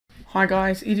Hi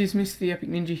guys, it is Mr. The Epic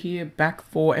Ninja here, back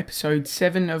for episode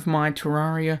 7 of my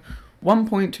Terraria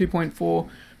 1.2.4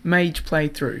 Mage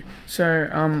playthrough.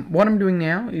 So, what I'm doing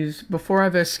now is, before I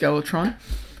verse Skeletron,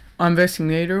 I'm versing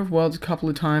the Eater of Worlds a couple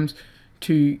of times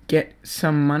to get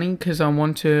some money, because I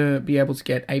want to be able to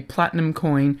get a platinum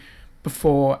coin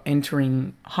before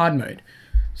entering hard mode.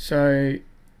 So,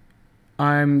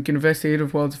 I'm going to verse the Eater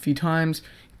of Worlds a few times,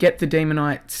 get the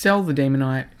Demonite, sell the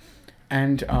Demonite,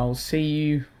 and I'll see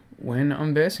you when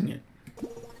I'm versing it.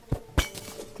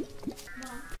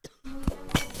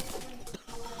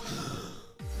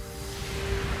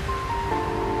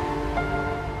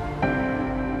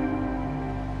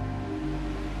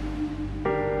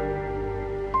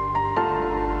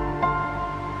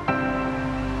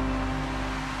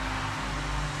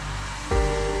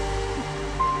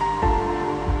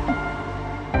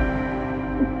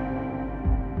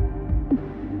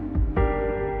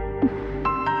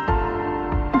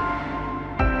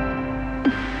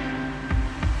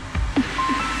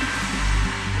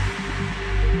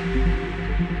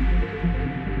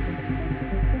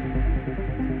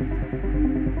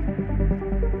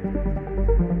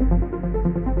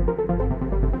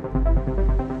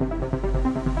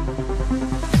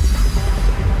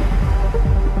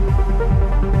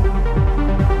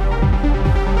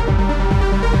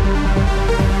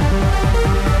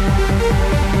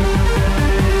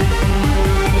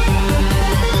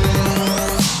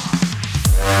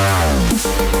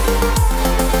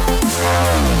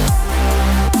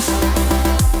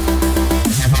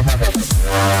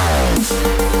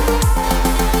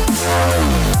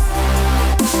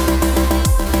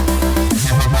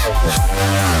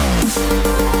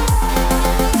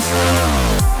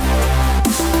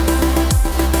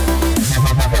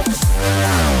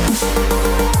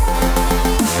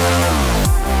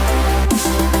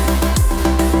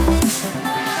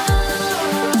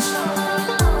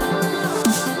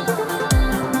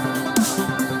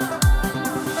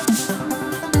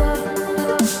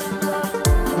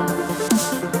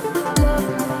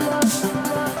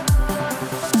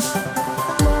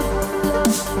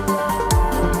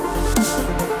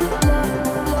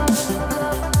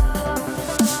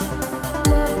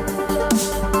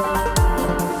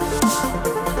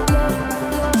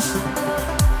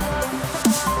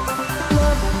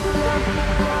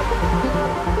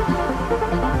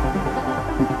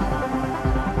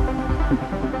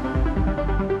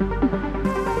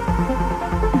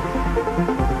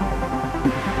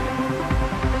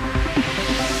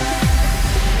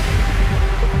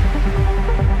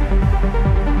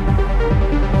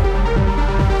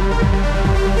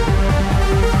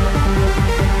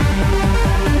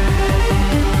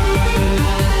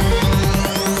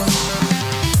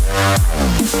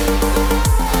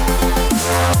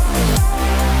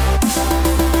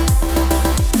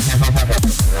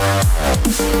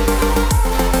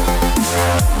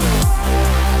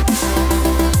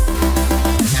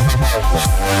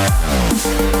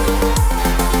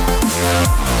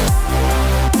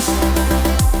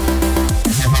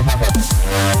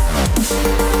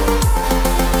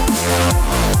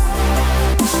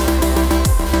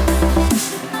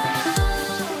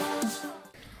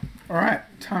 Alright,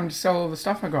 time to sell all the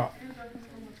stuff I got.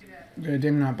 The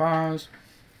Demonite bars,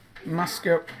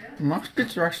 musket.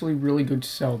 Muskets are actually really good to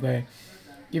sell. They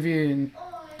give you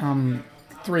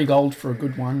 3 gold for a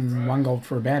good one and 1 gold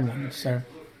for a bad one. So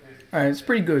it's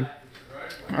pretty good.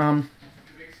 Yeah,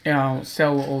 I'll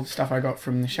sell all the stuff I got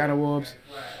from the Shadow Orbs.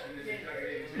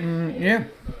 Yeah.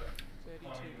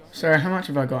 So how much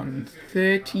have I gotten?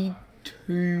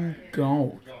 32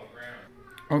 gold.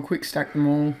 I'll quick stack them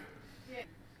all.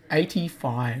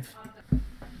 85.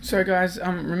 So guys,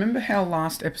 remember how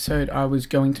last episode I was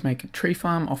going to make a tree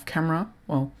farm off camera?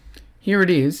 Well, here it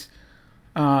is.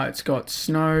 It's got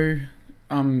snow.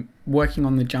 I'm working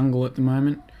on the jungle at the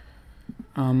moment.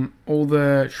 All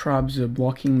the shrubs are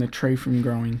blocking the tree from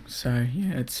growing. So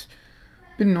yeah, it's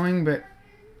a bit annoying, but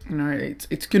you know,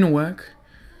 it's gonna work.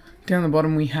 Down the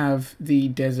bottom we have the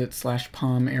desert /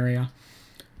 palm area.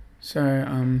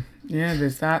 So yeah,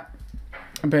 there's that.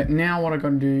 But now what I got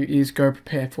to do is go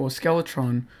prepare for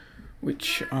Skeletron,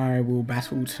 which I will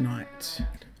battle tonight.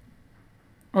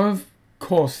 Of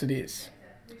course it is.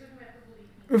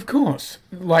 Of course.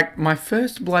 Like, my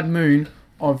first Blood Moon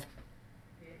of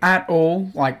at all,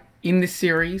 like, in this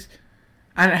series,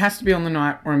 and it has to be on the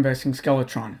night where I'm versing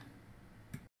Skeletron.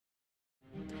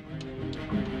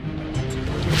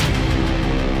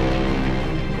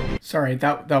 Sorry,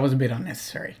 that was a bit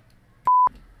unnecessary.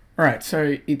 Alright,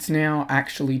 so it's now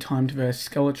actually time to verse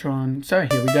Skeletron, so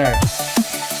here we go.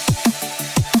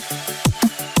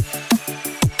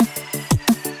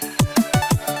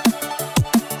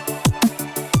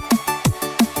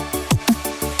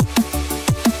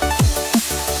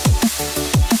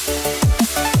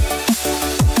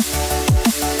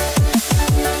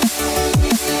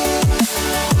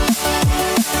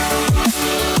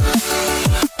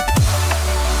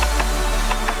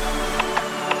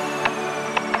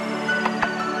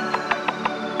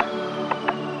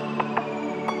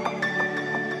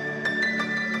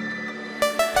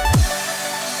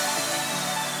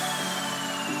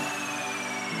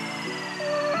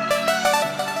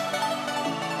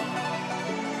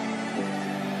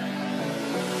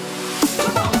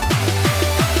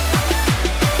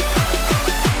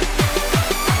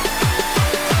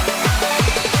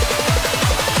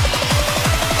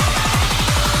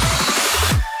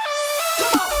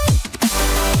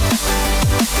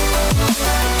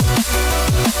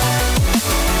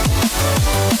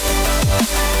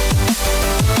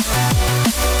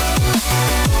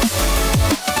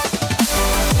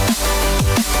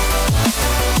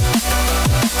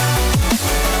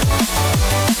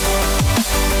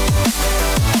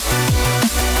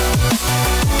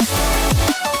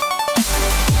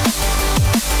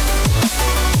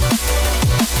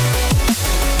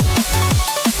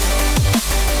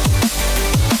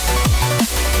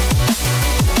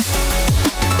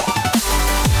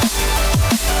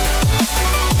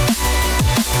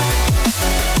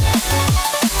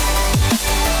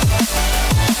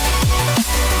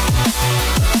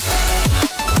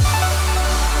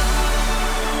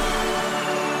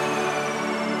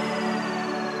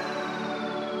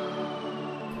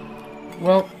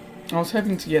 was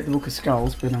hoping to get the Book of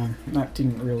Skulls, but that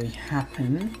didn't really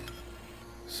happen.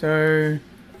 So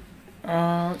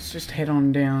let's just head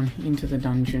on down into the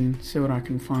dungeon, see what I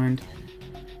can find.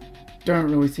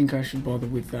 Don't really think I should bother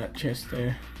with that chest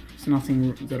there. It's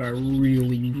nothing that I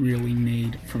really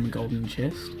need from a golden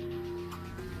chest.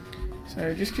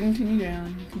 So just continue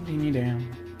down,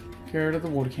 Get rid of the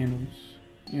water candles.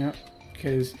 Yep,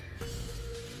 because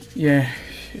yeah,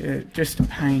 just a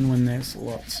pain when there's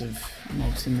lots of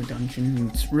mobs in the dungeon.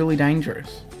 It's really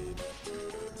dangerous.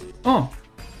 Oh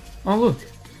look,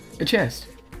 a chest.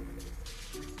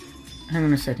 Hang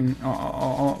on a second.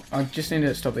 I just need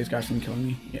to stop these guys from killing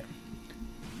me. Yeah.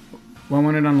 When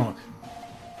won't it unlock?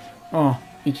 Oh,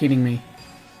 you're kidding me.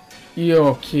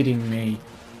 You're kidding me.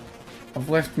 I've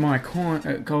left my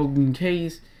golden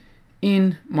keys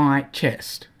in my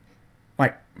chest.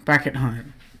 Like, back at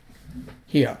home.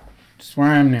 Here. Just where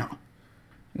I am now.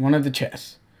 One of the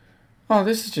chests. Oh,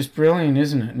 this is just brilliant,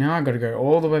 isn't it? Now I've got to go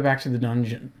all the way back to the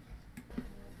dungeon.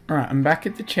 Alright, I'm back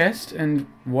at the chest, and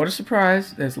what a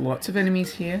surprise. There's lots of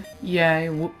enemies here. Yay,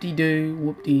 whoop-de-doo,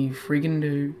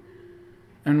 whoop-de-friggin-doo.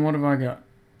 And what have I got?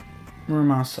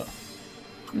 Muramasa.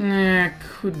 Nah,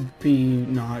 could be...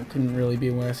 No, it couldn't really be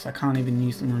worse. I can't even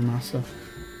use the Muramasa.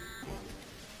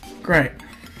 Great.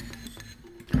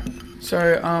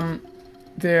 So,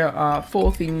 there are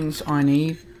 4 things I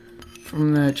need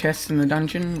from the chests in the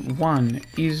dungeon. 1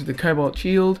 is the Cobalt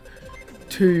Shield.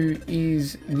 2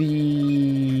 is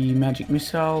the Magic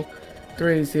Missile.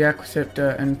 3 is the Aqua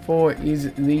Scepter. And 4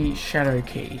 is the Shadow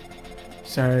Key.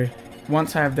 So,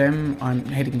 once I have them, I'm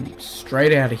heading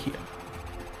straight out of here.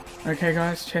 Okay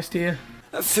guys, chest here.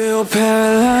 I feel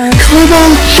paralyzed.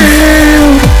 Cobalt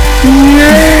Shield!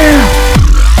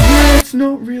 Yeah! It's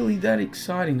not really that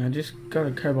exciting. I just got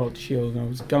a Cobalt Shield and I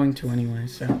was going to anyway,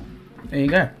 so there you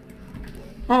go.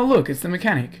 Oh look, it's the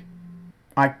mechanic.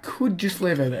 I could just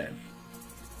leave her there.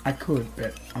 I could,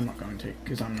 but I'm not going to,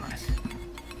 because I'm nice.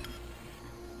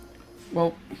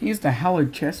 Well, here's the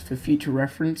hallowed chest for future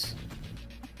reference.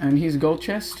 And here's a gold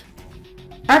chest.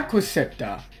 Aqua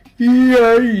Scepter!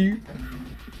 Yay!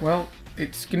 Well,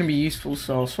 it's going to be useful,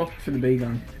 so I'll swap it for the bee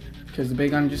gun. Because the bee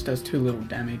gun just does too little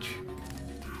damage.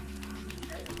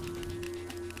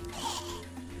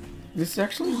 This is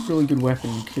actually a really good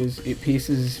weapon, because it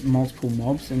pierces multiple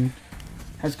mobs and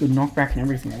has good knockback and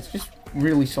everything. It's just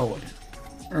really solid.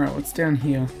 Alright, what's down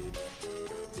here?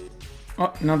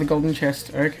 Oh, another golden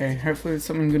chest. Okay, hopefully there's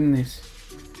something good in this.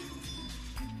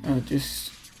 Oh, just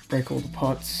break all the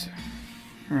pots.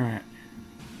 Alright.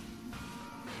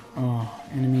 Oh,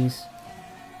 enemies.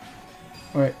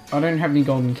 Wait, I don't have any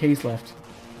golden keys left.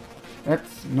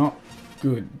 That's not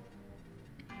good.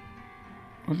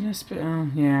 What did I spend? Oh,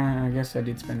 yeah, I guess I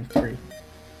did spend 3.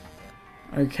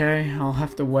 Okay, I'll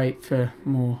have to wait for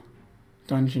more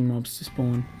dungeon mobs to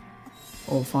spawn.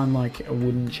 Or find like a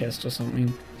wooden chest or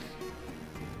something.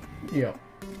 Yep.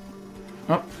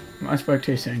 Oh, I spoke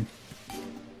too soon.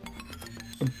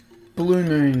 A blue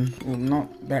moon. Well,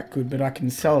 not that good, but I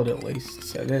can sell it at least.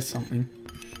 So there's something.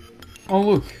 Oh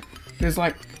look, there's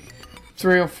like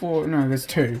 3 or 4. No, there's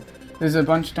 2. There's a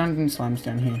bunch of dungeon slimes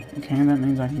down here. Okay, that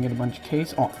means I can get a bunch of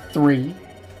keys. Oh, 3.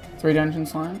 3 dungeon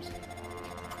slimes.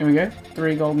 There we go.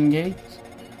 3 golden keys.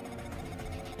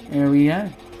 There we go.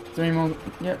 3 more.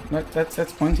 Yep,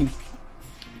 that's plenty.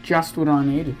 Just what I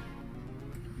needed.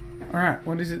 Alright,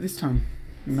 what is it this time?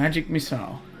 Magic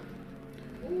Missile.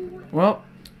 Well,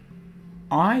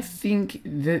 I think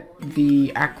that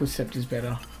the Aqua Scepter is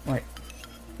better. Like,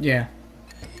 yeah.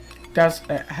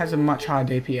 It has a much higher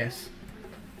DPS.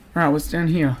 Alright, what's down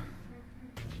here?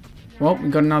 Well, we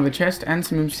got another chest and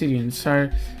some obsidian. So,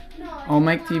 I'll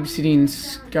make the obsidian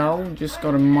skull. Just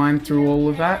gotta mine through all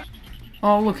of that.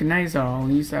 Oh, look, a Nazar.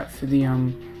 I'll use that for the,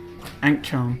 Ankh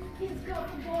Charm.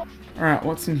 Alright,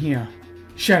 what's in here?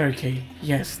 Shadow Key.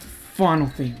 Yes, the final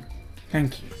thing.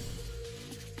 Thank you.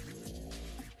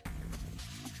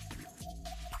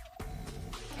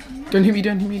 Don't hit me,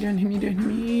 don't hit me, don't hit me, don't hit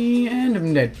me. And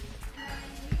I'm dead.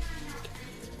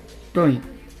 Brilliant.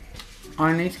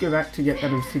 I need to go back to get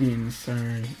that obsidian, so,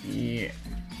 yeah.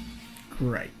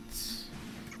 Great.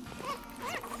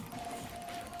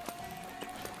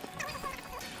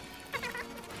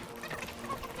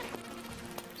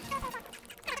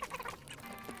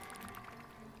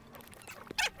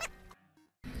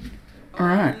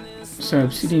 Alright, so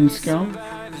obsidian skull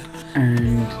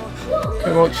and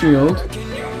cobalt shield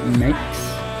makes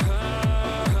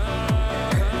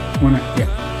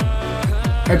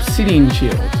obsidian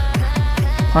shield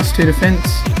 +2 defense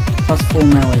 +4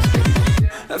 melee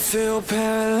speed. I feel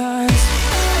paralyzed.